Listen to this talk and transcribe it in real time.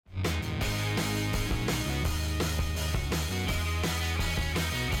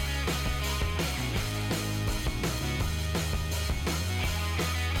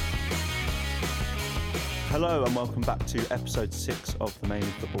Hello and welcome back to episode 6 of the Mainly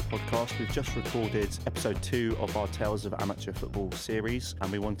Football podcast. We've just recorded episode 2 of our Tales of Amateur Football series,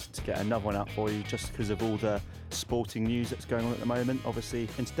 and we wanted to get another one out for you just because of all the sporting news that's going on at the moment. Obviously,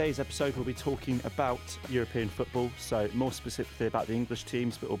 in today's episode we'll be talking about European football, so more specifically about the English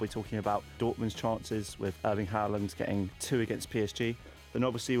teams, but we'll be talking about Dortmund's chances with Erling Haaland getting 2 against PSG. Then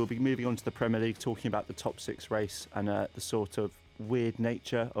obviously we'll be moving on to the Premier League, talking about the top 6 race and the sort of weird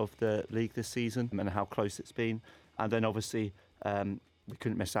nature of the league this season and how close it's been. And then obviously we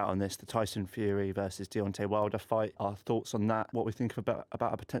couldn't miss out on this, the Tyson Fury versus Deontay Wilder fight, our thoughts on that, what we think about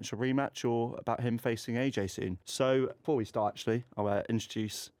a potential rematch or about him facing AJ soon. So before we start, actually, I'll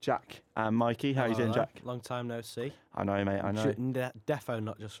introduce Jack and Mikey. How are you doing, Jack? Long time no see. I know, mate, I know. Defo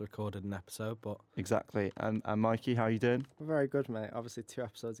not just recorded an episode, but... Exactly. And Mikey, how are you doing? Very good, mate. Obviously 2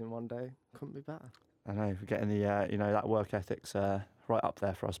 episodes in one day. Couldn't be better. I know, we're getting the that work ethic's right up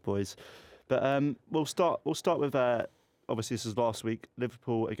there for us boys. But we'll start with obviously this was last week,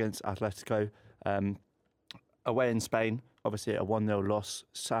 Liverpool against Atletico, away in Spain. Obviously a 1-0 loss.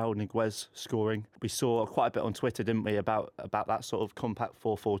 Saul Niguez scoring. We saw quite a bit on Twitter, didn't we, about that sort of compact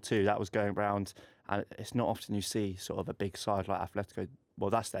 4-4-2 that was going around, and it's not often you see sort of a big side like Atletico.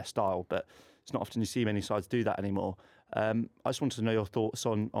 Well, that's their style, but it's not often you see many sides do that anymore. I just wanted to know your thoughts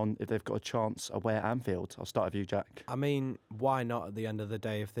on if they've got a chance away at Anfield. I'll start with you, Jack. I mean, why not at the end of the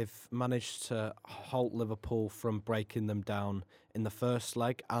day? If they've managed to halt Liverpool from breaking them down in the first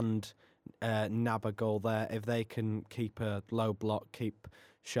leg and nab a goal there, if they can keep a low block, keep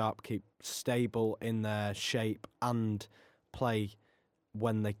sharp, keep stable in their shape and play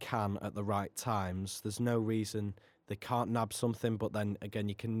when they can at the right times, there's no reason they can't nab something. But then again,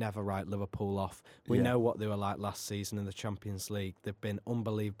 you can never write Liverpool off. We know what they were like last season in the Champions League. They've been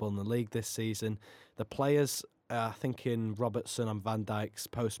unbelievable in the league this season. The players, I think in Robertson and Van Dijk's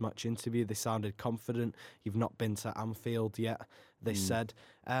post-match interview, they sounded confident. You've not been to Anfield yet, they said.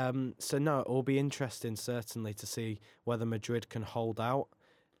 So no, it will be interesting certainly to see whether Madrid can hold out.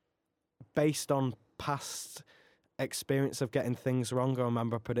 Based on past experience of getting things wrong, I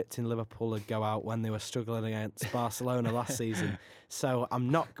remember predicting Liverpool would go out when they were struggling against Barcelona last season. So I'm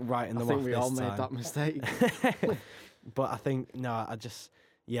not writing them off this time. I think we all made that mistake. But I think,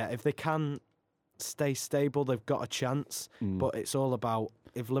 if they can stay stable, they've got a chance. But it's all about,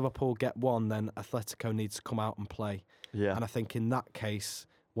 if Liverpool get one, then Atletico needs to come out and play. Yeah. And I think in that case,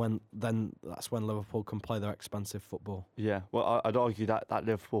 that's when Liverpool can play their expansive football. Yeah, well, I'd argue that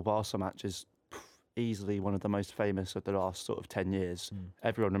Liverpool-Barca match is easily one of the most famous of the last sort of 10 years.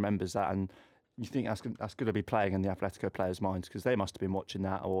 Everyone remembers that, and you think that's going to be playing in the Atletico players' minds because they must have been watching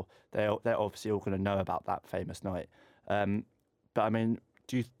that, or they're obviously all going to know about that famous night. But I mean,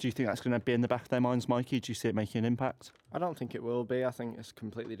 do you think that's going to be in the back of their minds, Mikey? Do you see it making an impact? I don't think it will be. I think it's a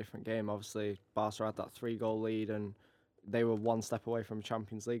completely different game. Obviously, Barca had that 3-goal lead and they were one step away from a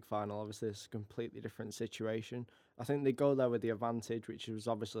Champions League final. Obviously, it's a completely different situation. I think they go there with the advantage, which was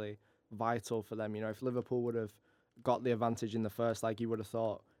obviously vital for them. You know, if Liverpool would have got the advantage in the first leg, you would have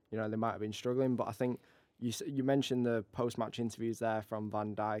thought, you know, they might have been struggling. But I think you mentioned the post-match interviews there from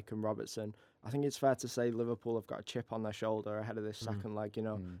Van Dijk and Robertson. I think it's fair to say Liverpool have got a chip on their shoulder ahead of this second leg. You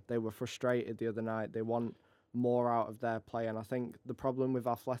know, they were frustrated the other night. They want more out of their play. And I think the problem with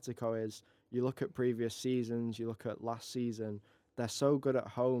Atletico is you look at previous seasons, you look at last season, they're so good at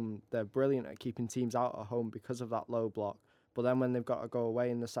home. They're brilliant at keeping teams out at home because of that low block. But then when they've got to go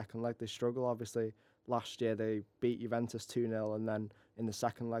away in the second leg, they struggle. Obviously, last year they beat Juventus 2-0 and then in the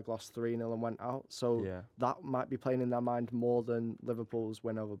second leg lost 3-0 and went out. So that might be playing in their mind more than Liverpool's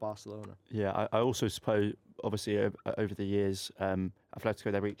win over Barcelona. Yeah, I also suppose, obviously, over the years,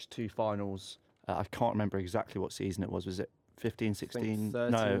 Atletico, they reached 2 finals. I can't remember exactly what season it was. Was it 15, 16?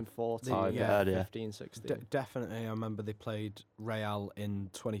 13, 14, earlier. 15, 16. Definitely, I remember they played Real in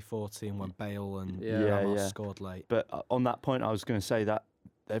 2014 when Bale and Yeah. Ramos scored late. But on that point, I was going to say that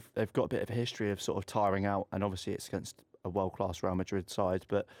they've got a bit of a history of sort of tiring out, and obviously it's against a world-class Real Madrid side,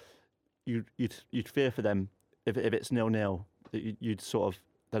 but you'd fear for them if it's 0-0, that you'd sort of,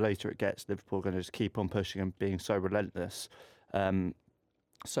 the later it gets, Liverpool are going to just keep on pushing and being so relentless.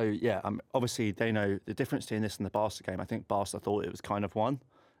 Obviously they know the difference between this and the Barca game. I think Barca thought it was kind of won,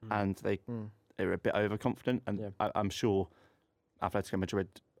 and they were a bit overconfident. And I'm sure Atletico Madrid,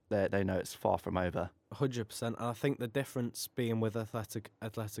 they know it's far from over. 100%. And I think the difference being with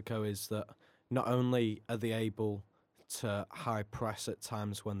Atletico is that not only are they able to high press at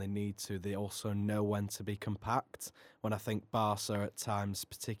times when they need to, they also know when to be compact. When I think Barca at times,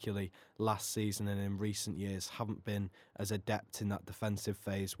 particularly last season and in recent years, haven't been as adept in that defensive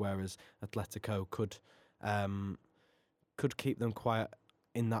phase, whereas Atletico could keep them quite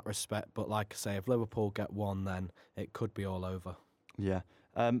in that respect. But like I say, if Liverpool get one, then it could be all over. Yeah.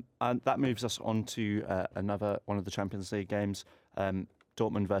 And that moves us on to another one of the Champions League games,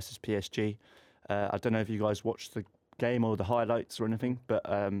 Dortmund versus PSG. I don't know if you guys watched the game or the highlights or anything, but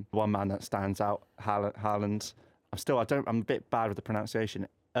one man that stands out, Haaland. I'm a bit bad with the pronunciation.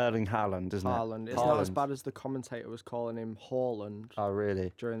 Erling Haaland, isn't Haaland. it? It's not as bad as the commentator was calling him Haaland. Oh,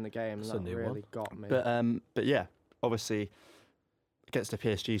 really? During the game, That's that a new really one. got me. But yeah, obviously against the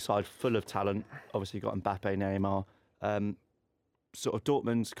PSG side full of talent. Obviously got Mbappe, Neymar. Sort of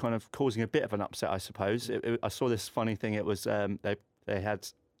Dortmund kind of causing a bit of an upset, I suppose. I saw this funny thing. It was they had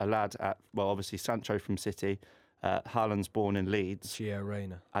a lad at, well, obviously Sancho from City. Haaland's born in Leeds. Gio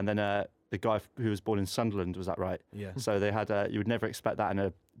Reyna. And then the guy who was born in Sunderland, was that right? Yeah. So they had you would never expect that in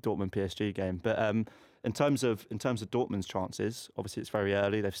a Dortmund PSG game. But in terms of Dortmund's chances, obviously it's very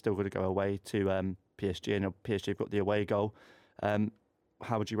early. They've still got to go away to PSG, and PSG have got the away goal.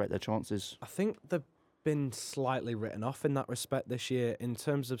 How would you rate their chances? I think they've been slightly written off in that respect this year. In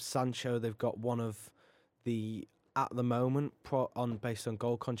terms of Sancho, they've got one of the, at the moment, based on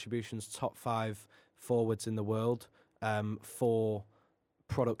goal contributions, top 5 forwards in the world for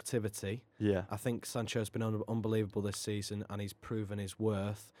productivity. Yeah. I think Sancho's been unbelievable this season, and he's proven his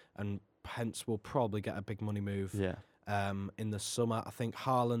worth, and hence will probably get a big money move in the summer. I think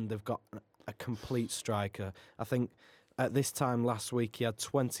Haaland, they've got a complete striker. I think at this time last week he had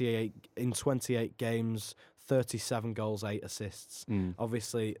 28 games, 37 goals, 8 assists.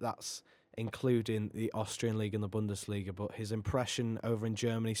 Obviously that's including the Austrian League and the Bundesliga, but his impression over in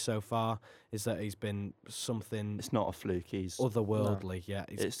Germany so far is that he's been something. It's not a fluke. He's otherworldly. No. Yeah,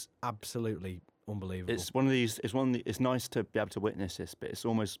 it's absolutely unbelievable. It's one of these. It's nice to be able to witness this, but it's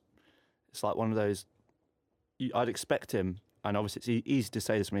like one of those. I'd expect him, and obviously it's easy to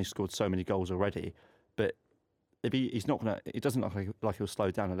say this when he's scored so many goals already, but if he's not gonna. It doesn't look like he'll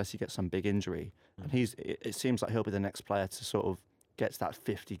slow down unless he gets some big injury, and it seems like he'll be the next player to sort of gets that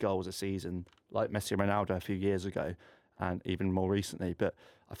 50 goals a season, like Messi and Ronaldo a few years ago, and even more recently. But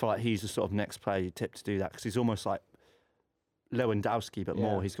I feel like he's the sort of next player you tip to do that, because he's almost like Lewandowski, but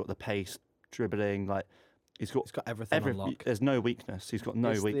more. He's got the pace, dribbling, like he's got everything on lock. There's no weakness. He's got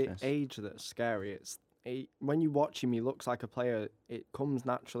no weakness. It's the age that's scary. When you watch him, he looks like a player. It comes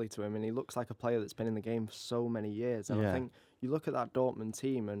naturally to him, and he looks like a player that's been in the game for so many years. And I think you look at that Dortmund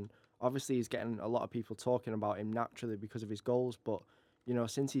team, and obviously he's getting a lot of people talking about him naturally because of his goals. But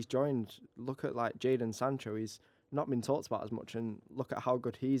since he's joined, look at like Jadon Sancho. He's not been talked about as much, and look at how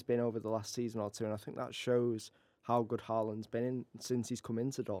good he's been over the last season or two. And I think that shows how good Haaland's been since he's come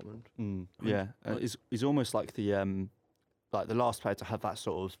into Dortmund. Yeah, he's almost like the last player to have that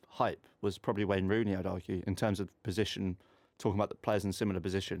sort of hype was probably Wayne Rooney, I'd argue, in terms of position. Talking about the players in similar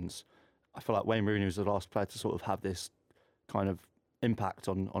positions, I feel like Wayne Rooney was the last player to sort of have this kind of impact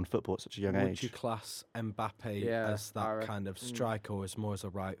on football at such a young age. Would you class Mbappe as that kind of striker, or is more as a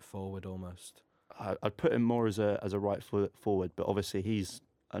right forward almost? I'd put him more as a right forward, but obviously he's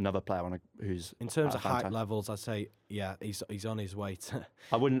another player who's in terms of height levels. I'd say he's on his way to.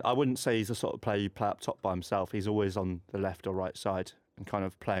 I wouldn't say he's the sort of player you play up top by himself. He's always on the left or right side and kind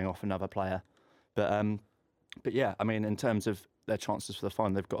of playing off another player. But yeah, I mean, in terms of their chances for the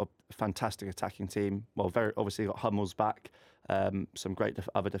final, they've got a fantastic attacking team. Well, very obviously got Hummels back, some great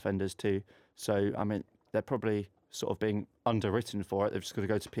other defenders too. So I mean, they're probably sort of being underwritten for it. They've just got to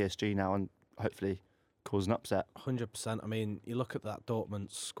go to PSG now and hopefully cause an upset. 100%. I mean, you look at that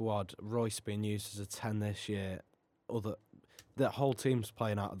Dortmund squad, Royce being used as a 10 this year, the whole team's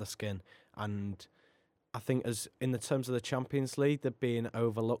playing out of the skin, and I think as in the terms of the Champions League, they're being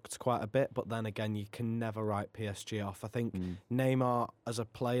overlooked quite a bit, but then again, you can never write PSG off. I think Neymar as a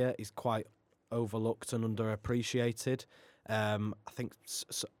player is quite overlooked and underappreciated. I think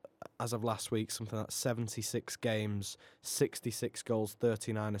as of last week, something like 76 games, 66 goals,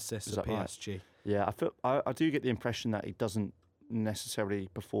 39 assists at PSG. Right? Yeah, I do get the impression that he doesn't necessarily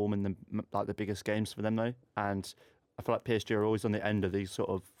perform in the biggest games for them though, and I feel like PSG are always on the end of these sort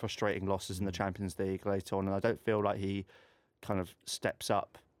of frustrating losses in the Champions League later on, and I don't feel like he kind of steps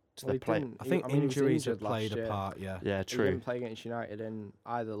up to the plate. I think injuries have played a part, Yeah, true. He didn't play against United in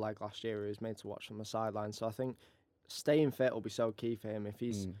either leg last year. He was made to watch from the sideline, so I think staying fit will be so key for him.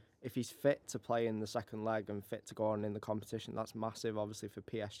 If he's fit to play in the second leg and fit to go on in the competition, that's massive, obviously, for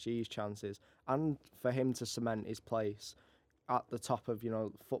PSG's chances and for him to cement his place at the top of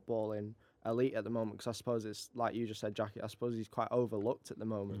football in elite at the moment, because I suppose it's like you just said, Jackie, I suppose he's quite overlooked at the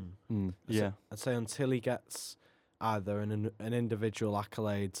moment. Yeah, I'd say until he gets either an individual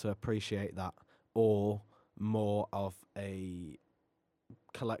accolade to appreciate that, or more of a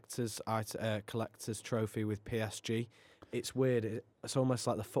collector's trophy with PSG, it's weird. It's almost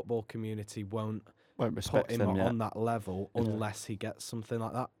like the football community won't respect put him them, on that level unless he gets something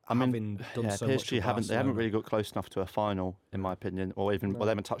like that. I mean, having done so much PSG with haven't Barcelona. really got close enough to a final, in my opinion, or even well,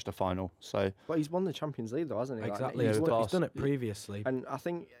 they haven't touched a final. So, But he's won the Champions League though, hasn't he? Exactly, Like, he's done it previously. and I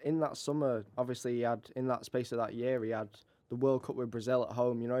think in that summer, obviously, he had in that space of that year, he had the World Cup with Brazil at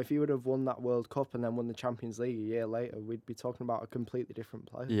home. You know, if he would have won that World Cup and then won the Champions League a year later, we'd be talking about a completely different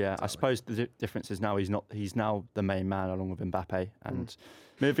player. yeah, I suppose the difference is now he's now the main man along with Mbappe. And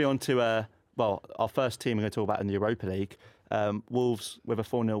moving on to our first team we're going to talk about in the Europa League, Wolves with a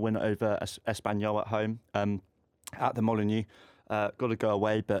 4-0 win over Espanyol at home at the Molineux. Got to go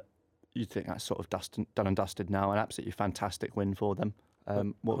away, but you think that's sort of done and dusted now. An absolutely fantastic win for them.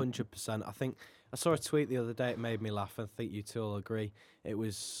 100%. I think I saw a tweet the other day. It made me laugh. I think you two will agree. It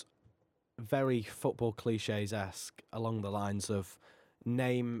was very football cliches-esque along the lines of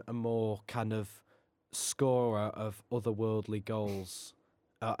name a more kind of scorer of otherworldly goals,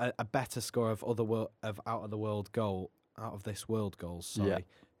 a better scorer of out of this world goals. Sorry,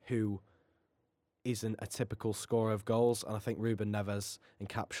 who isn't a typical scorer of goals, and I think Ruben Neves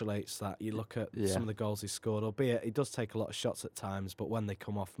encapsulates that. You look at some of the goals he's scored, albeit he does take a lot of shots at times, but when they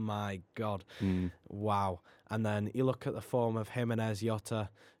come off, my God, wow. And then you look at the form of Jimenez, Jota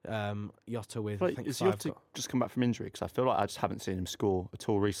with, I think, is Jota just come back from injury? Because I feel like I just haven't seen him score at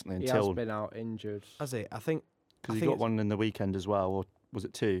all recently. He has been out injured. Has he? I think... Because he got one in the weekend as well, or was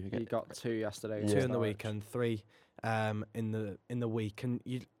it 2? He got 2 yesterday. 2 in the weekend, 3 in the week, and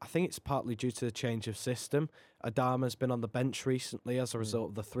I think it's partly due to the change of system. Adama's been on the bench recently as a result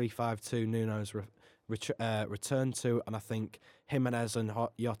of the 3-5-2 Nuno's return to, and I think Jimenez and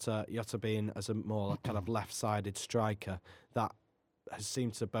Jota being as a more kind of left-sided striker, that has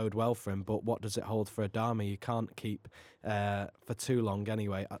seemed to bode well for him. But what does it hold for Adama? You can't keep for too long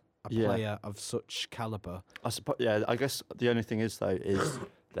anyway a player of such calibre. I guess the only thing is though is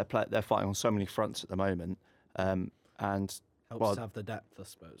they're fighting on so many fronts at the moment. And helps to have the depth, I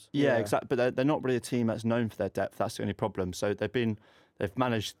suppose. Yeah, exactly. But they're not really a team that's known for their depth. That's the only problem. So they've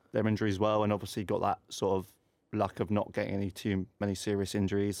managed their injuries well, and obviously got that sort of luck of not getting too many serious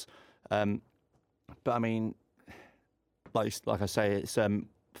injuries. But I mean, like I say, it's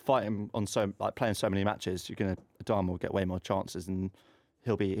fighting on playing so many matches. Adama will get way more chances, and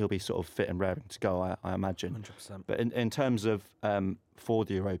he'll be sort of fit and raring to go. I imagine. 100%. But in terms of for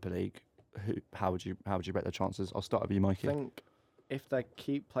the Europa League, how would you rate their chances? I'll start with you, Mikey. I think if they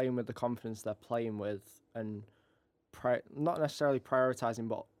keep playing with the confidence they're playing with, and not necessarily prioritising,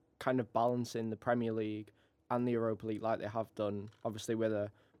 but kind of balancing the Premier League and the Europa League like they have done, obviously with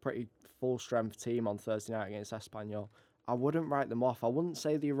a pretty full-strength team on Thursday night against Espanyol, I wouldn't write them off. I wouldn't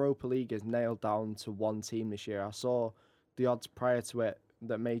say the Europa League is nailed down to one team this year. I saw the odds prior to it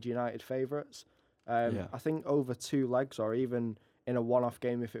that made United favourites. I think over 2 legs, or even in a one-off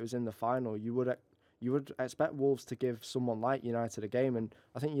game, if it was in the final, you would expect Wolves to give someone like United a game, and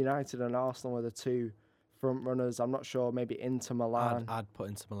I think United and Arsenal are the 2 front runners. I'm not sure, maybe Inter Milan. I'd put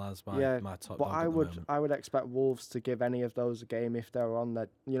Inter Milan as my top. But I would expect Wolves to give any of those a game if they're on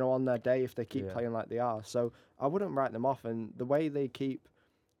their day, if they keep playing like they are. So I wouldn't write them off, and the way they keep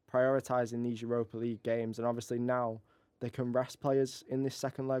prioritising these Europa League games, and obviously now they can rest players in this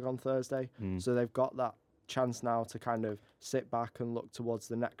second leg on Thursday, so they've got that chance now to kind of sit back and look towards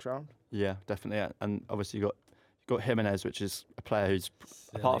the next round. Yeah, definitely. Yeah. And obviously you got Jimenez, which is a player who's,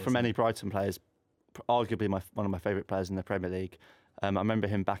 apart from any Brighton players, arguably one of my favourite players in the Premier League. I remember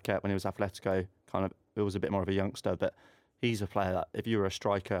him back when he was Atletico, it was a bit more of a youngster, but he's a player that if you were a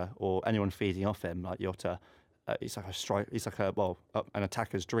striker or anyone feeding off him like Jota, he's like an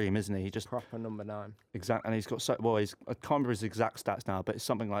attacker's dream, isn't he? He just proper number 9. Exactly. And he's got I can't remember his exact stats now, but it's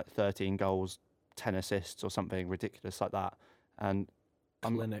something like 13 goals, 10 assists or something ridiculous like that. And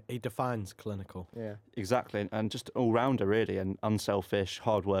he defines clinical. Yeah, exactly. And just an all-rounder really, and unselfish,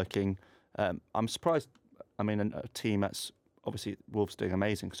 hard-working. I'm surprised. I mean, a team that's obviously Wolves doing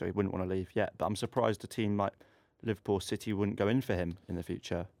amazing, so he wouldn't want to leave yet. But I'm surprised a team like Liverpool, City wouldn't go in for him in the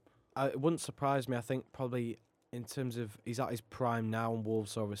future. It wouldn't surprise me. I think probably in terms of he's at his prime now, and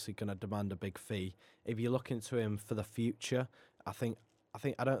Wolves are obviously going to demand a big fee. If you look into him for the future, I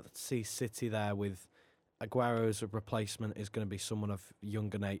don't see City there with Aguero's replacement is going to be someone of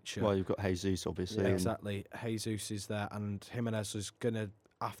younger nature. Well, you've got Jesus, obviously. Yeah, exactly. Jesus is there, and Jimenez is going to,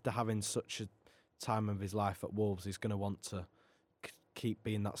 after having such a time of his life at Wolves, he's going to want to keep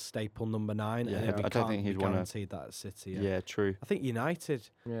being that staple number 9. Yeah, and I don't think he'd want guaranteed that at City. Yeah, true. I think United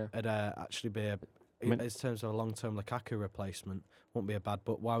would actually be in terms of a long-term Lukaku replacement, won't be a bad.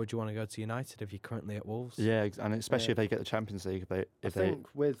 But why would you want to go to United if you're currently at Wolves? Yeah, and especially if they get the Champions League. I think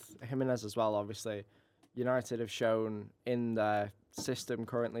with Jimenez as well, obviously, United have shown in their system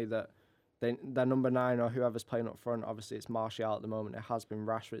currently that their number 9 or whoever's playing up front, obviously it's Martial at the moment, it has been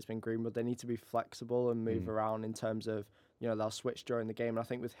Rashford, it's been Greenwood, they need to be flexible and move around in terms of, they'll switch during the game. And I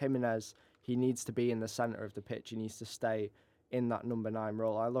think with Jimenez, he needs to be in the centre of the pitch, he needs to stay in that number 9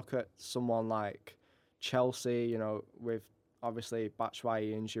 role. I look at someone like Chelsea, with obviously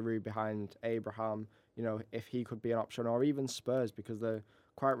Batshuayi and Giroud behind Abraham, if he could be an option, or even Spurs, because they're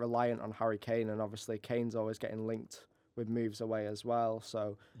quite reliant on Harry Kane, and obviously Kane's always getting linked with moves away as well.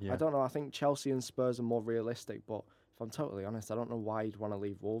 So I don't know. I think Chelsea and Spurs are more realistic, but if I'm totally honest, I don't know why you'd want to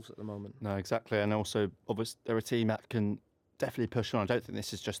leave Wolves at the moment. No, exactly. And also, obviously, they're a team that can definitely push on. I don't think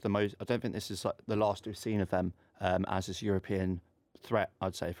this is just I don't think this is like the last we've seen of them as this European threat,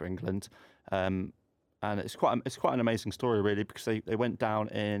 I'd say, for England. And it's quite an amazing story, really, because they went down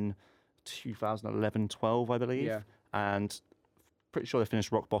in 2011-12, I believe. Yeah. And pretty sure they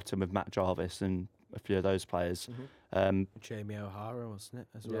finished rock bottom with Matt Jarvis and a few of those players. Jamie O'Hara, wasn't it,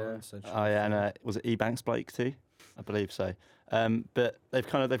 as well? Oh yeah, and was it Ebanks Blake too? I believe so. But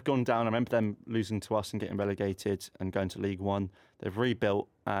they've gone down. I remember them losing to us and getting relegated and going to League One. They've rebuilt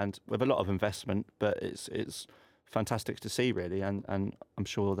and with a lot of investment, but it's fantastic to see, really, and I'm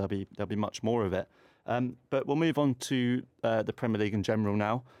sure there'll be much more of it. But we'll move on to the Premier League in general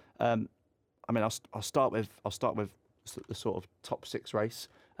now. I'll start with the sort of top 6 race.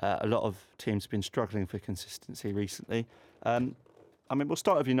 A lot of teams have been struggling for consistency recently. We'll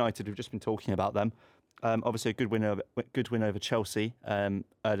start with United. We've just been talking about them. Obviously, a good win over Chelsea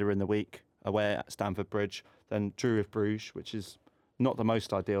earlier in the week away at Stamford Bridge. Then drew with Bruges, which is not the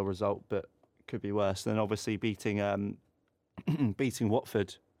most ideal result, but could be worse. Then obviously beating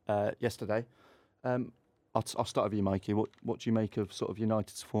Watford yesterday. I'll start with you, Mikey. What do you make of sort of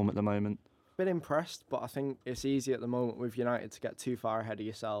United's form at the moment? Bit impressed, but I think it's easy at the moment with United to get too far ahead of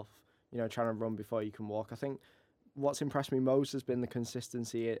yourself, trying to run before you can walk. I think what's impressed me most has been the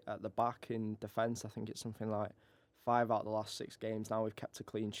consistency at the back in defence. I think it's something like 5 out of the last 6 games now we've kept a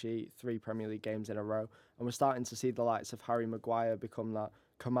clean sheet, 3 Premier League games in a row, and we're starting to see the likes of Harry Maguire become that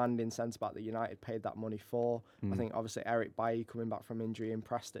commanding centre-back that United paid that money for. I think obviously Eric Bailly coming back from injury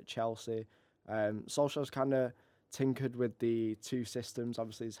impressed at Chelsea. Solskjaer's kind of tinkered with the 2 systems.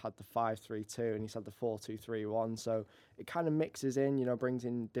 Obviously he's had the 5-3-2 and he's had the 4-2-3-1, so it kind of mixes in, brings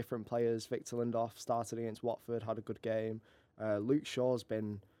in different players. Victor Lindelof started against Watford, had a good game. Luke Shaw's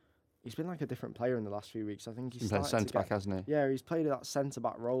been like a different player in the last few weeks. I think he's played centre-back, hasn't he? Yeah, he's played that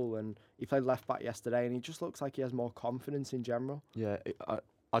centre-back role, and he played left-back yesterday, and he just looks like he has more confidence in general. Yeah,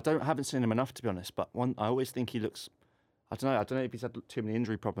 I haven't seen him enough, to be honest, but I always think he looks... I don't know if he's had too many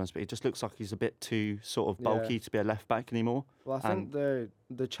injury problems, but he just looks like he's a bit too sort of bulky to be a left back anymore. Well, I think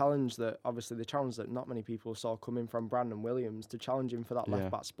the challenge that not many people saw coming from Brandon Williams to challenge him for that left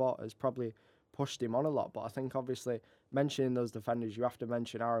back spot has probably pushed him on a lot. But I think obviously mentioning those defenders, you have to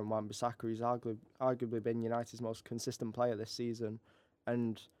mention Aaron Wan-Bissaka, who's arguably been United's most consistent player this season,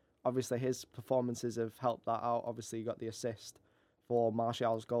 and obviously his performances have helped that out. Obviously, he got the assist for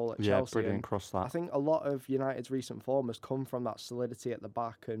Martial's goal at Chelsea. Yeah, brilliant cross that. I think a lot of United's recent form has come from that solidity at the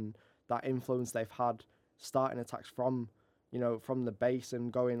back and that influence they've had starting attacks from the base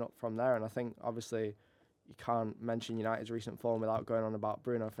and going up from there. And I think obviously you can't mention United's recent form without going on about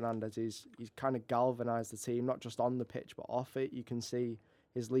Bruno Fernandes. He's kind of galvanised the team, not just on the pitch but off it. You can see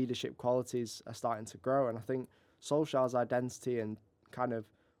his leadership qualities are starting to grow, and I think Solskjaer's identity and kind of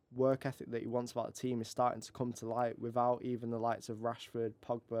work ethic that he wants about the team is starting to come to light without even the likes of Rashford,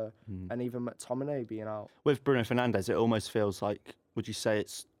 Pogba, and even McTominay being out. With Bruno Fernandes, it almost feels like, would you say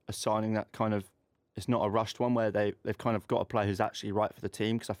it's a signing that kind of, it's not a rushed one where they've kind of got a player who's actually right for the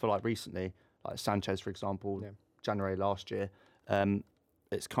team? Because I feel like recently, like Sanchez, for example, January last year,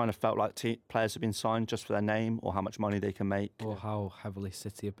 it's kind of felt like players have been signed just for their name or how much money they can make. Or how heavily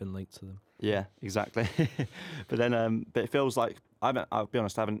City have been linked to them. Yeah, exactly. But then, but it feels like, I'll be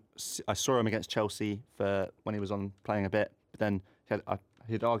honest, I saw him against Chelsea for when he was on playing a bit, but then he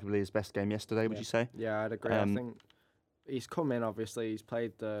had arguably his best game yesterday, would you say? Yeah, I'd agree. I think he's come in, obviously, he's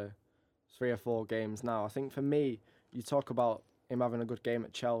played the 3 or 4 games now. I think for me, you talk about him having a good game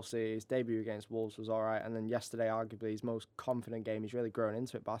at Chelsea, his debut against Wolves was all right, and then yesterday, arguably, his most confident game, he's really grown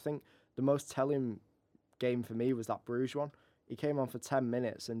into it. But I think the most telling game for me was that Bruges one. He came on for 10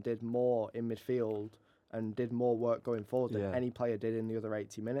 minutes and did more in midfield and did more work going forward than any player did in the other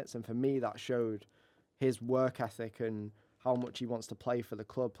 80 minutes. And for me, that showed his work ethic and how much he wants to play for the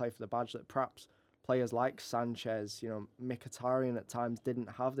club, play for the badge, that perhaps players like Sanchez, Mkhitaryan at times didn't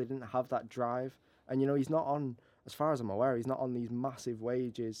have. They didn't have that drive. And, he's not on, as far as I'm aware, he's not on these massive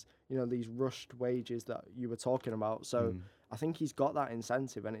wages, these rushed wages that you were talking about. So I think he's got that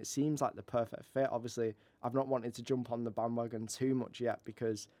incentive, and it seems like the perfect fit. Obviously, I've not wanted to jump on the bandwagon too much yet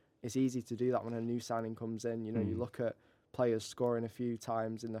because it's easy to do that when a new signing comes in. You know, you look at players scoring a few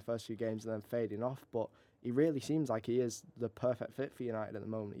times in the first few games and then fading off, but he really seems like he is the perfect fit for United at the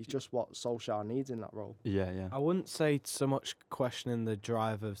moment. He's just what Solskjaer needs in that role. Yeah, yeah. I wouldn't say so much questioning the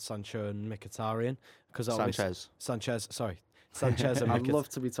drive of Sancho and Mkhitaryan because Sanchez and I'd love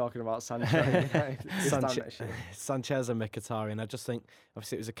to be talking about Sancho. Sanchez and Mkhitaryan. I just think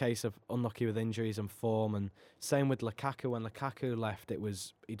obviously it was a case of unlucky with injuries and form, and same with Lukaku. When Lukaku left, it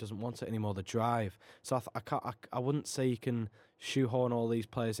was he doesn't want it anymore. The drive. So I wouldn't say you can shoehorn all these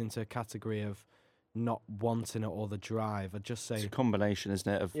players into a category of not wanting it or the drive. I'd just say it's a combination, isn't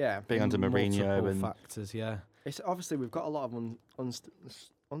it, of being under Mourinho and factors. Yeah, it's obviously we've got a lot of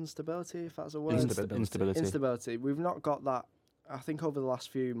instability, if that's a word. Instability. We've not got that. I think over the last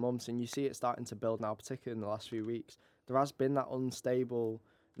few months, and you see it starting to build now, particularly in the last few weeks, there has been that unstable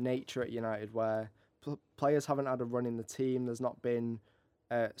nature at United where players haven't had a run in the team. There's not been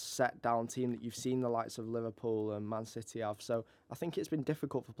a set down team that you've seen the likes of Liverpool and Man City have. So I think it's been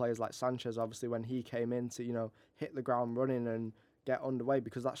difficult for players like Sanchez, obviously, when he came in to, hit the ground running and get underway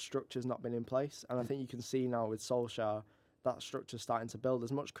because that structure's not been in place. And I think you can see now with Solskjaer, that structure's starting to build.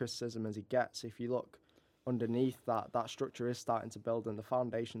 As much criticism as he gets, if you look underneath that structure is starting to build and the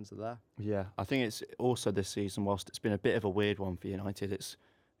foundations are there. Yeah, I think it's also this season, whilst it's been a bit of a weird one for United, it's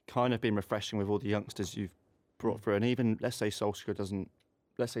kind of been refreshing with all the youngsters you've brought through. And even, let's say Solskjaer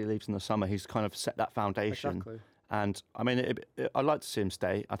let's say he leaves in the summer, he's kind of set that foundation. Exactly. And I mean, I'd like to see him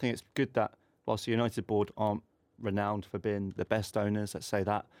stay. I think it's good that whilst the United board aren't renowned for being the best owners, let's say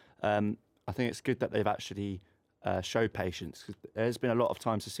that, I think it's good that they've actually showed patience. 'Cause there's been a lot of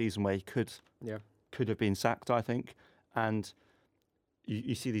times this season where he could have been sacked, I think. And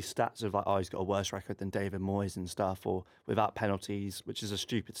you see these stats of like, he's got a worse record than David Moyes and stuff, or without penalties, which is a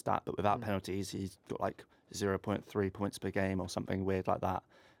stupid stat, but without penalties, he's got like 0.3 points per game or something weird like that.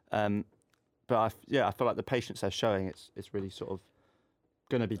 But I feel like the patience they're showing, it's really sort of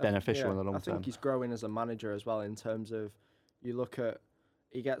going to be beneficial in the long term. I think he's growing as a manager as well in terms of, you look at,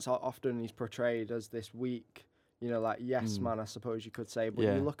 he gets often he's portrayed as this weak, like yes man, I suppose you could say. But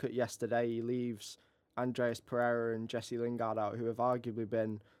you look at yesterday, he leaves Andreas Pereira and Jesse Lingard out, who have arguably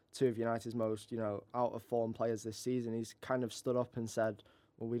been two of United's most, out of form players this season. He's kind of stood up and said,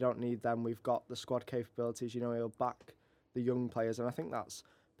 well, we don't need them. We've got the squad capabilities. He'll back the young players. And I think that's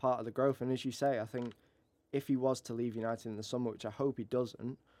part of the growth. And as you say, I think if he was to leave United in the summer, which I hope he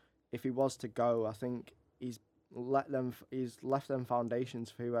doesn't, if he was to go, I think he's left them foundations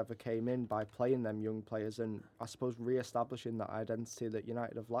for whoever came in by playing them young players and I suppose re-establishing that identity that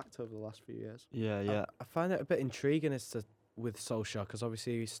United have lacked over the last few years. Yeah. I find it a bit intriguing with Solskjaer because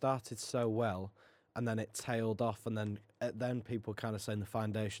obviously he started so well and then it tailed off and then people kind of saying the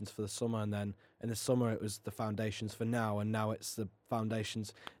foundations for the summer, and then in the summer it was the foundations for now, and now it's the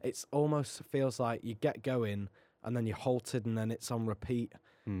foundations. It's almost feels like you get going and then you're halted and then it's on repeat.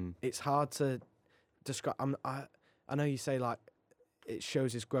 It's hard to describe. I know you say like it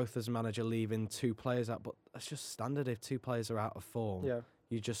shows his growth as a manager leaving two players out, but that's just standard. If two players are out of form,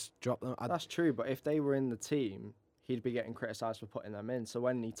 you just drop them. That's true, but if they were in the team, he'd be getting criticised for putting them in. So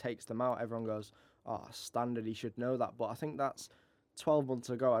when he takes them out, everyone goes, standard, he should know that. But I think that's 12 months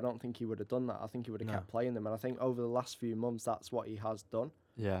ago, I don't think he would have done that. I think he would have kept playing them. And I think over the last few months, that's what he has done.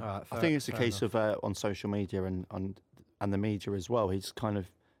 Yeah, right, I think it's a case of on social media and the media as well. He's kind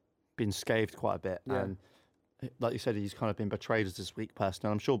of been scathed quite a bit. Yeah. And like you said, he's kind of been portrayed as this weak person.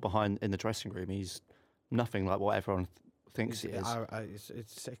 And I'm sure behind in the dressing room, he's nothing like what everyone thinks he is.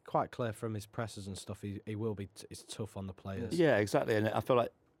 It's quite clear from his presses and stuff. He will be. It's tough on the players. Yeah, exactly. And I feel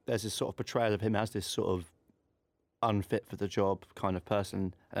like there's this sort of portrayal of him as this sort of unfit for the job kind of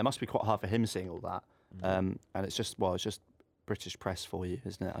person, and it must be quite hard for him seeing all that. And it's just British press for you,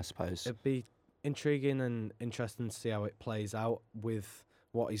 isn't it? I suppose it'd be intriguing and interesting to see how it plays out with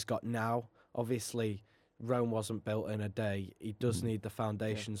what he's got now. Obviously, Rome wasn't built in a day. He does need the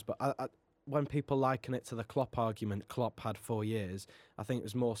foundations, but when people liken it to the Klopp argument, Klopp had 4 years. I think it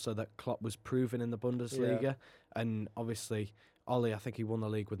was more so that Klopp was proven in the Bundesliga, and obviously Ollie, I think he won the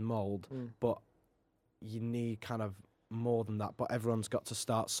league with mould, but you need kind of more than that. But everyone's got to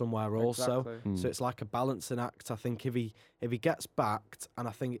start somewhere also, so it's like a balancing act. I think if he gets backed, and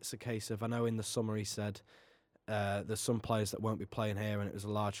I think it's a case of, I know in the summer he said there's some players that won't be playing here, and it was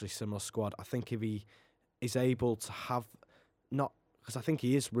a largely similar squad. I think if he is able to have, not because I think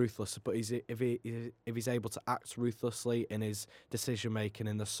he is ruthless, but if he's able to act ruthlessly in his decision making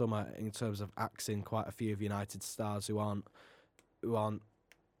in the summer in terms of axing quite a few of United's stars who aren't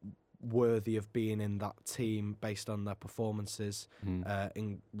worthy of being in that team based on their performances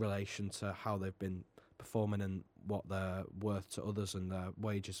in relation to how they've been performing and what they're worth to others and their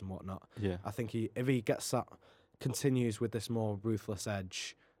wages and whatnot. Yeah. I think if he continues with this more ruthless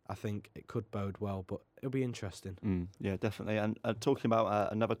edge, I think it could bode well, but it'll be interesting. Yeah, definitely. And talking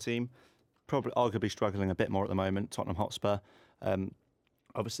about another team, probably arguably struggling a bit more at the moment, Tottenham Hotspur.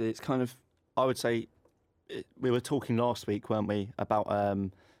 Obviously, it's kind of, I would say, we were talking last week, weren't we,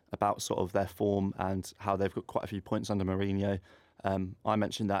 about sort of their form and how they've got quite a few points under Mourinho. I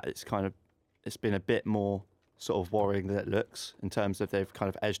mentioned that it's been a bit more sort of worrying than it looks in terms of they've kind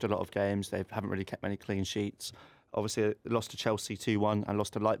of edged a lot of games. They haven't really kept many clean sheets. Obviously, they lost to Chelsea 2-1 and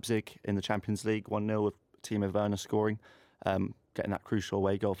lost to Leipzig in the Champions League 1-0 with Timo Werner scoring, getting that crucial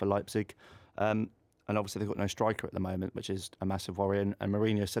away goal for Leipzig. And obviously, they've got no striker at the moment, which is a massive worry. And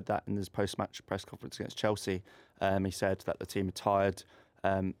Mourinho said that in his post-match press conference against Chelsea. He said that the team are tired,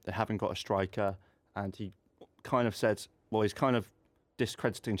 they haven't got a striker, and he kind of said, well, he's kind of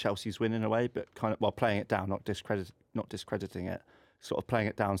discrediting Chelsea's win in a way, but kind of playing it down, not discrediting it, sort of playing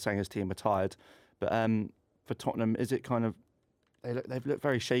it down, saying his team are tired. But for Tottenham, is it kind of they've looked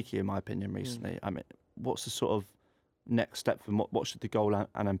very shaky in my opinion recently. I mean, what's the sort of next step for them? What should the goal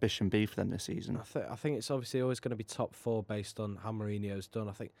and ambition be for them this season? I think it's obviously always going to be top four based on how Mourinho's done.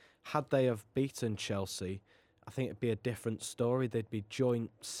 I think had they have beaten Chelsea, I think it'd be a different story. They'd be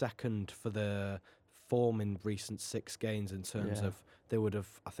joint second for the form in recent 6 games in terms of they would have,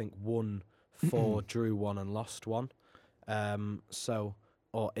 I think, won 4, drew 1 and lost 1.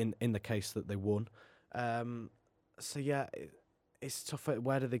 Or in the case that they won. It's tough.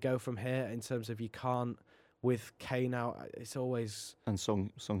 Where do they go from here in terms of you can't, with Kane out, it's always... And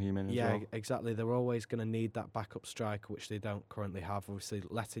Song Heung-min as well. Yeah, exactly. They're always going to need that backup striker, which they don't currently have. Obviously,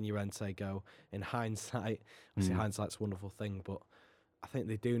 letting Llorente go, in hindsight, obviously hindsight's a wonderful thing, but I think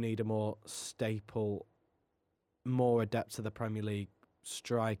they do need a more staple, more adept to the Premier League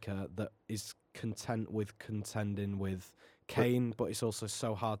striker that is content with contending with Kane, but it's also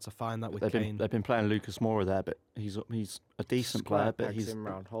so hard to find that with Kane. They've been playing Lucas Moura there, but he's a decent player, but he's in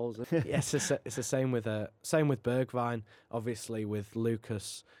round holes. Yes, it's the same with Bergwijn. Obviously, with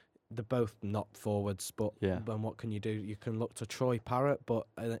Lucas, they're both not forwards, but then what can you do? You can look to Troy Parrott, but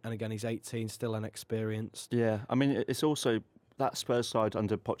and again he's 18, still inexperienced. Yeah, I mean it's also that Spurs side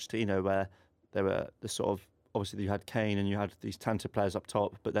under Pochettino where they were the sort of, obviously you had Kane and you had these talented players up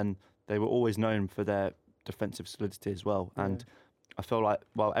top, but then they were always known for their defensive solidity as well. And I feel like,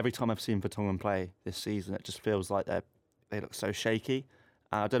 every time I've seen Vertonghen play this season, it just feels like they look so shaky.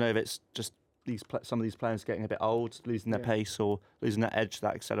 I don't know if it's just some of these players getting a bit old, losing their pace or losing that edge,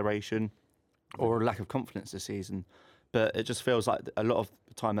 that acceleration, or a lack of confidence this season. But it just feels like a lot of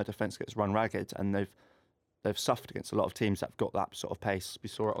the time their defence gets run ragged, and they've suffered against a lot of teams that have got that sort of pace. We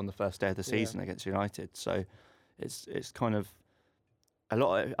saw it on the first day of the season against United. So it's kind of I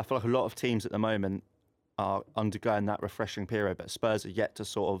feel like a lot of teams at the moment are undergoing that refreshing period, but Spurs are yet to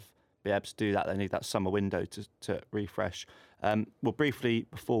sort of be able to do that. They need that summer window to refresh. Well, briefly,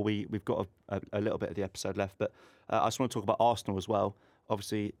 before we've got a little bit of the episode left, but I just want to talk about Arsenal as well.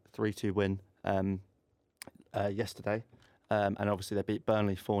 Obviously, 3-2 win yesterday, and obviously they beat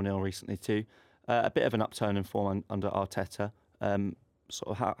Burnley 4-0 recently too. A bit of an upturn in form under Arteta.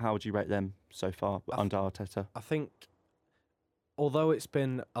 Sort of how would you rate them so far under Arteta? I think, although it's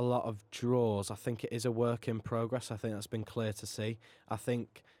been a lot of draws, I think it is a work in progress. I think that's been clear to see. I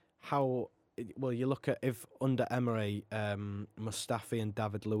think you look at if under Emery, Mustafi and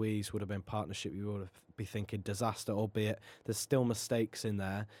David Luiz would have been partnership, you would be thinking disaster, albeit there's still mistakes in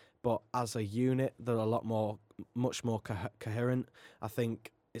there. But as a unit, they're much more coherent. I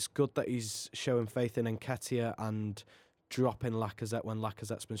think it's good that he's showing faith in Nketiah and dropping Lacazette when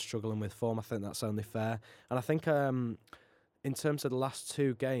Lacazette's been struggling with form. I think that's only fair. And I think in terms of the last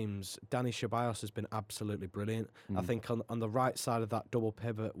 2 games, Dani Ceballos has been absolutely brilliant. I think on the right side of that double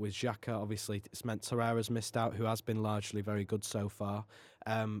pivot with Xhaka, obviously it's meant Torreira's missed out, who has been largely very good so far.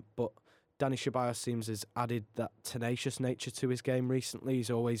 But Dani Ceballos seems has added that tenacious nature to his game recently.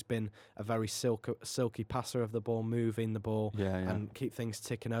 He's always been a very silky passer of the ball, moving the ball and keep things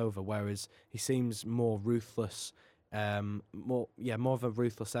ticking over, whereas he seems more ruthless, more of a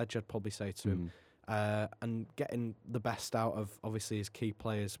ruthless edge, I'd probably say to him. And getting the best out of obviously his key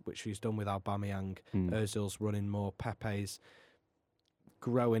players, which he's done with Aubameyang, Ozil's running more, Pepe's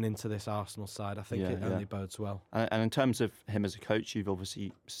growing into this Arsenal side. I think it only bodes well. And in terms of him as a coach, you've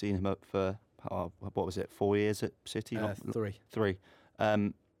obviously seen him up for, 4 years at City? 3. 3.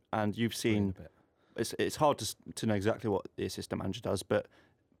 And you've seen, it's hard to know exactly what the assistant manager does, but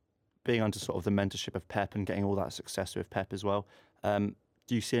being under sort of the mentorship of Pep and getting all that success with Pep as well, do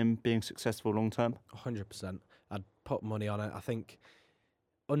Do you see him being successful long term? 100%. I'd put money on it. I think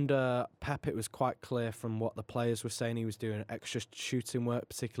under Pep, it was quite clear from what the players were saying. He was doing extra shooting work,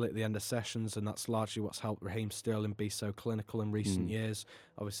 particularly at the end of sessions, and that's largely what's helped Raheem Sterling be so clinical in recent years.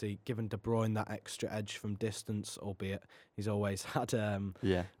 Obviously, given De Bruyne that extra edge from distance, albeit he's always had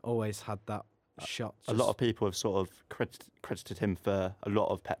that shot. A lot of people have sort of credited him for a lot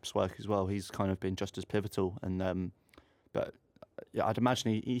of Pep's work as well. He's kind of been just as pivotal, and but yeah, I'd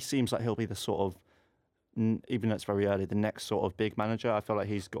imagine he seems like he'll be the sort of, even though it's very early, the next sort of big manager. I feel like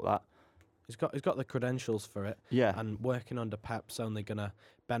he's got that. He's got the credentials for it. Yeah. And working under Pep's only going to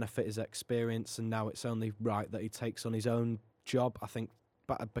benefit his experience, and now it's only right that he takes on his own job. I think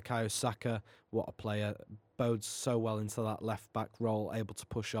Bukayo Saka, what a player, bodes so well into that left-back role, able to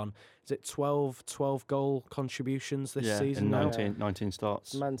push on. Is it 12 goal contributions this season? In 19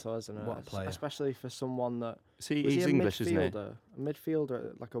 starts. It's mental, isn't it? What a player. Especially for someone that... He's English, isn't he? A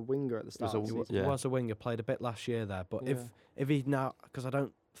midfielder, like a winger at the start of the season. He was a winger, played a bit last year there. But if he now... Because I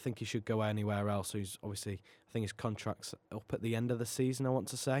don't think he should go anywhere else. He's obviously... I think his contract's up at the end of the season, I want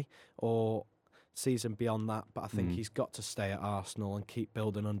to say. Or... season beyond that, but I think he's got to stay at Arsenal and keep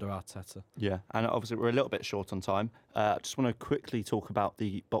building under Arteta. Yeah, and obviously we're a little bit short on time. I just want to quickly talk about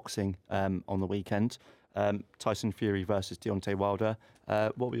the boxing on the weekend. Tyson Fury versus Deontay Wilder.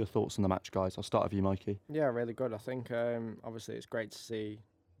 What were your thoughts on the match, guys? I'll start with you, Mikey. Yeah, really good. I think obviously it's great to see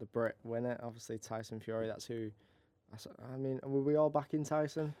the Brit win it. Obviously Tyson Fury, that's who... I mean, were we all backing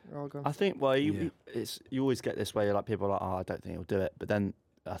Tyson? I think, well, you always get this way, like people are like, I don't think he'll do it, but then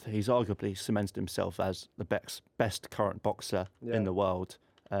I think he's arguably cemented himself as the best current boxer in the world.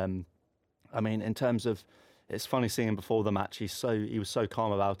 I mean, in terms of, it's funny seeing him before the match. He was so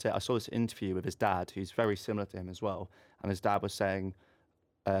calm about it. I saw this interview with his dad, who's very similar to him as well, and his dad was saying,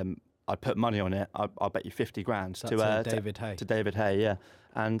 "I'd put money on it. I'll bet you 50 grand to David Hay." To David Hay, yeah.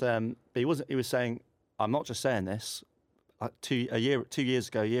 And but he wasn't. He was saying, "I'm not just saying this. 2 years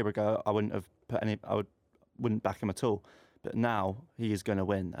ago, I wouldn't back him at all." But now he is going to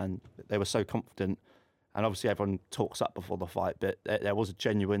win, and they were so confident. And obviously everyone talks up before the fight, but there was a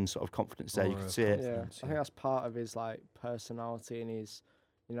genuine sort of confidence there. You could see it. Yeah, I think that's part of his like personality and his,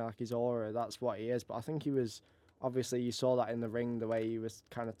 like his aura. That's what he is. But I think he was, obviously you saw that in the ring, the way he was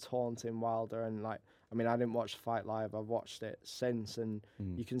kind of taunting Wilder. And like, I mean, I didn't watch the fight live. I've watched it since, and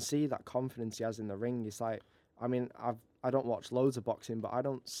you can see that confidence he has in the ring. It's like, I mean, I don't watch loads of boxing, but I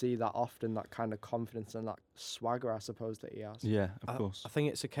don't see that often, that kind of confidence and that swagger, I suppose, that he has. Yeah, of course. I think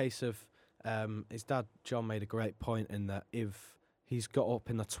it's a case of his dad, John, made a great point in that if he's got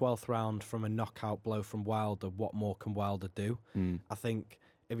up in the 12th round from a knockout blow from Wilder, what more can Wilder do? I think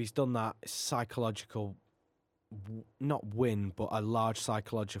if he's done that, psychological, not win, but a large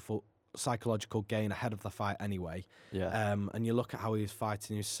psychological gain ahead of the fight anyway. Yeah. And you look at how he was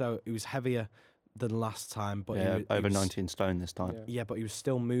fighting, he was heavier than last time, but he was 19 stone this time. Yeah, but he was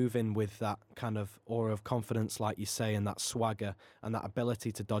still moving with that kind of aura of confidence, like you say, and that swagger and that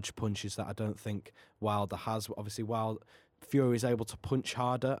ability to dodge punches that I don't think Wilder has. Obviously, Fury is able to punch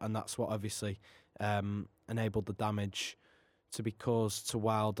harder, and that's what obviously enabled the damage to be caused to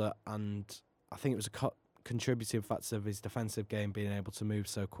Wilder. And I think it was a contributing factor of his defensive game, being able to move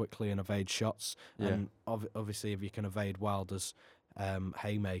so quickly and evade shots. Yeah. And obviously, if you can evade Wilder's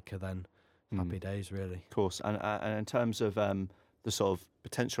haymaker, then happy days, really. Of course. And in terms of the sort of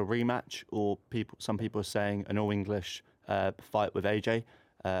potential rematch, or some people are saying an all-English fight with AJ.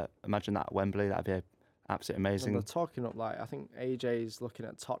 Imagine that at Wembley. That'd be absolutely amazing. They're talking up, like, I think AJ's looking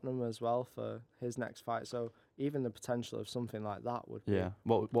at Tottenham as well for his next fight. So even the potential of something like that would be... Yeah.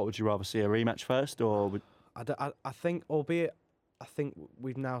 What would you rather see, a rematch first, or would... I think, albeit, I think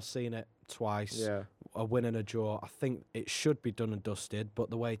we've now seen it twice. Yeah. A win and a draw. I think it should be done and dusted, but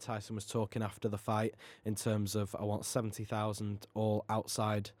the way Tyson was talking after the fight in terms of, I want 70,000 all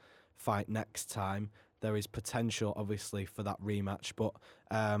outside fight next time, there is potential, obviously, for that rematch. But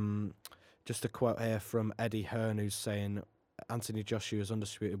just a quote here from Eddie Hearn, who's saying Anthony Joshua's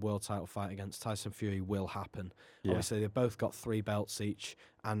undisputed world title fight against Tyson Fury will happen. Yeah. Obviously, they've both got 3 belts each,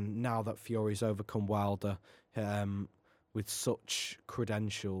 and now that Fury's overcome Wilder with such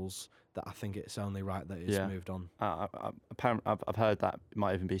credentials, that I think it's only right that he's moved on. Apparently, I've heard that it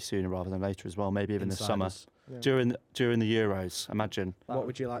might even be sooner rather than later as well. Maybe even this summer, yeah. during the Euros. Imagine. What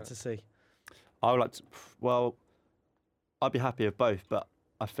would you like to see? I would like to. Well, I'd be happy with both, but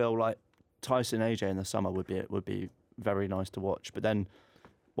I feel like Tyson AJ in the summer would be very nice to watch. But then,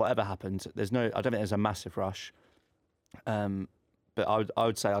 whatever happens, I don't think there's a massive rush. But I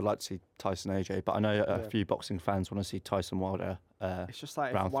would say I'd like to see Tyson AJ. But I know a few boxing fans want to see Tyson Wilder It's just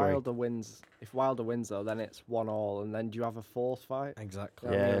like round if Wilder wins though, then it's 1-1, and then do you have a fourth fight?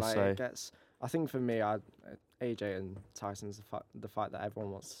 Exactly. You know what I Yeah, mean? Like, so- it gets. I think for me, AJ and Tyson's the fight that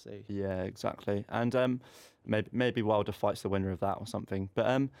everyone wants to see. Yeah, exactly. And maybe Wilder fights the winner of that or something.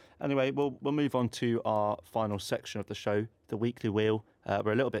 But anyway, we'll move on to our final section of the show, the weekly wheel.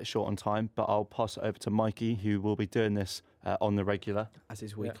 We're a little bit short on time, but I'll pass it over to Mikey, who will be doing this on the regular. As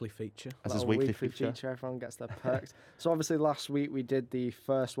his weekly feature. As his Little weekly feature. Everyone gets their perks. So obviously last week we did the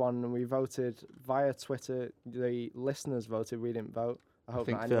first one and we voted via Twitter. The listeners voted. We didn't vote. I hope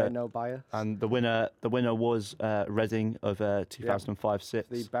think not anyway. No bias. And the winner was Reading of 2005-06.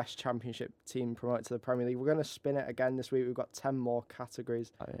 The best championship team promoted to the Premier League. We're going to spin it again this week. We've got 10 more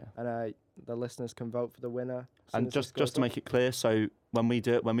categories. Oh, yeah. And the listeners can vote for the winner. And just to make it clear, so when we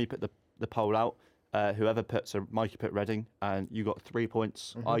do it, when we put the poll out, whoever puts, so Mikey put Reading, and you got 3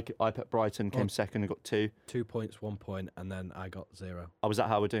 points. Mm-hmm. I put Brighton, came second and got 2. 2 points, 1 point, and then I got 0. Oh, was that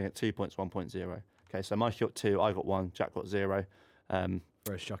how we're doing it? 2 points, 1.0. Okay, so Mikey got 2, I got 1, Jack got 0.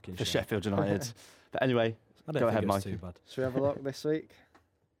 For a shocking For show. Sheffield United. But anyway, I don't go think ahead, it was Mikey. too bad. Should we have a look this week?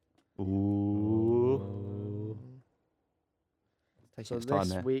 Ooh. Taking So its time this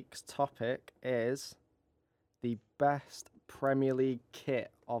there. week's topic is the best Premier League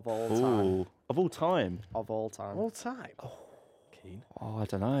kit of all time. Ooh. Of all time? Of all time. All time. Keen. Oh, I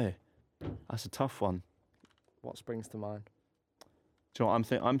don't know. That's a tough one. What springs to mind? Do you know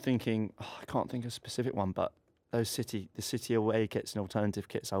what I'm thinking? Oh, I can't think of a specific one, but the City away kits and alternative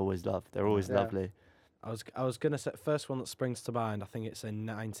kits I always love. They're always Yeah. lovely. I was gonna say first one that springs to mind. I think it's a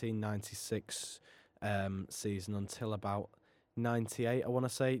 1996 season until about 98. I want to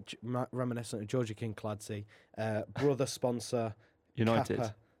say reminiscent of Georgie King-Clancy, brother sponsor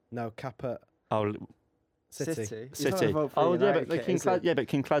United. Kappa Oh, City. He's not City. gonna vote for Oh, yeah, United but kit, King is he?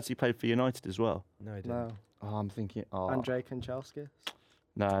 King Clancy played for United as well. No, he didn't. No. Oh, I'm thinking. Oh, Andrei Kanchelskis?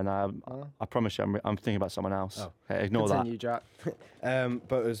 no. Oh. I promise you, I'm thinking about someone else. Oh. Okay, ignore Continue, Jack. But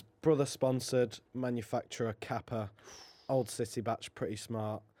it was brother sponsored, manufacturer Kappa, old City batch, pretty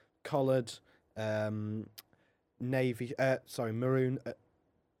smart, collared, navy, maroon,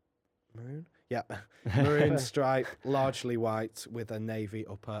 maroon, yeah, maroon stripe, largely white with a navy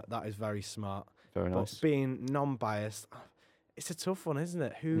upper. That is very smart. Very But nice. being non-biased, it's a tough one, isn't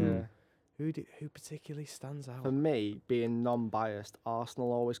it? Yeah. Who particularly stands out? For me, being non-biased,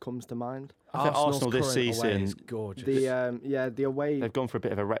 Arsenal always comes to mind. I think Arsenal's Arsenal this current away season, is gorgeous. The away, they've gone for a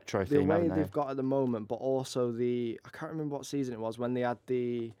bit of a retro the theme, away haven't they? they've got at the moment, but also I can't remember what season it was when they had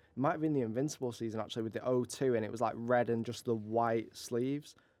it might have been the Invincible season actually with the O2, and it was like red and just the white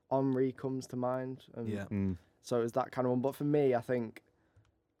sleeves. Henri comes to mind. And Yeah. So it was that kind of one. But for me, I think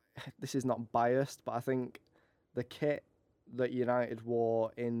this is not biased, but I think the kit that United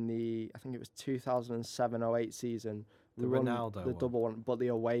wore in I think it was 2007-08 season. The we won Ronaldo the one. double one, but the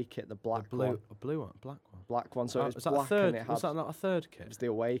away kit, the black one. a blue one, black one. Black one. So it Was was that a black third? and it had, Was that not a third it kit? was the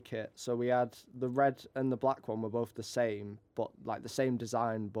away kit. So we had the red and the black one were both the same, but like the same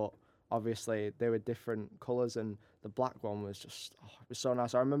design, but obviously they were different colours, and the black one was just it was so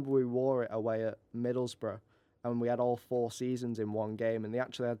nice. I remember we wore it away at Middlesbrough, and we had all 4 seasons in one game, and they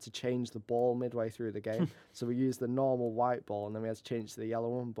actually had to change the ball midway through the game. So we used the normal white ball, and then we had to change to the yellow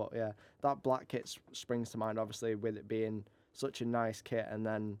one. But yeah, that black kit springs to mind, obviously, with it being such a nice kit, and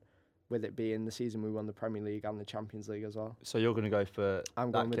then with it being the season we won the Premier League and the Champions League as well. So you're going to go for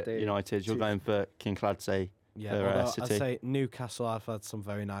I'm that going with kit, the United. You're two- going for King Clancy. Yeah, for, although I'd City. say Newcastle. I've had some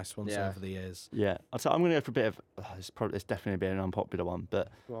very nice ones Yeah. over the years. Yeah, I'm going to go for a bit of. It's definitely been an unpopular one, but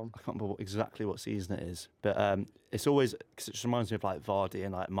Go on. I can't remember exactly what season it is. But it's always because it just reminds me of like Vardy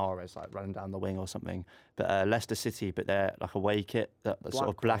and like Mahrez like running down the wing or something. But Leicester City, but they're like a away kit, that sort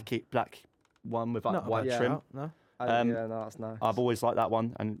of black one with like Not a white bad trim. shout, no. Yeah, no, that's nice. I've always liked that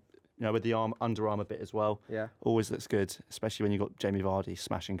one, and with the Under Armour bit as well. Yeah. Always looks good, especially when you've got Jamie Vardy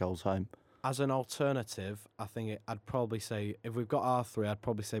smashing goals home. As an alternative, I think I'd probably say if we've got our 3, I'd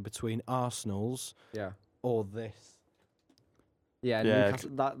probably say between Arsenal's Yeah. or this. Yeah, Yeah, Newcastle,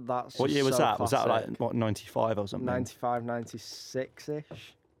 that's What just year was so that? Was that classic. like what 95 or something? 95,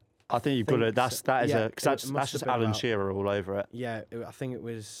 96-ish? I think you've got to. That is Yeah, because that's it must that's just have been Alan about- Shearer all over it. Yeah, I think it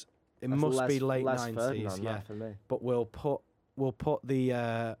was. It That's must Les- be late Les 90s. Ferdinand, Yeah, that for me. but we'll put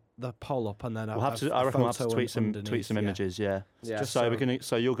the poll up and then We'll have to. I reckon we'll have to tweet some underneath, images. Yeah. Yeah. Just So we're gonna.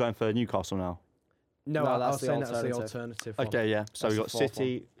 So you're going for Newcastle now. No, No, I that's was the saying that's the alternative. alternative. One. Okay. Yeah. So That's we the got fourth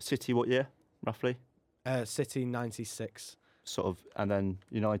City. City. What year roughly? City 96. Sort of, and then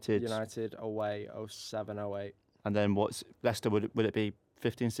United. United away 07-08. And then what's Leicester? Would it be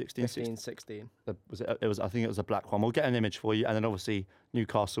 15, 16, 16? 16. Was it? It was. I think it was a black one. We'll get an image for you, and then obviously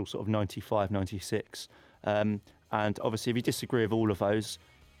Newcastle, sort of 95, 96. And obviously, if you disagree with all of those,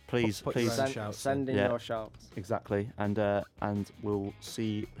 please Put your own Send, shouts send in Yeah. your shouts. Exactly, and we'll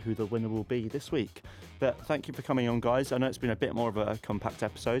see who the winner will be this week. But thank you for coming on, guys. I know it's been a bit more of a compact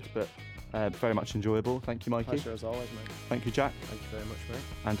episode, but very much enjoyable. Thank you, Mikey. Pleasure as always, mate. Thank you, Jack. Thank you very much,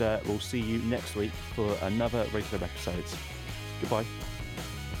 mate. And we'll see you next week for another regular episode. Goodbye.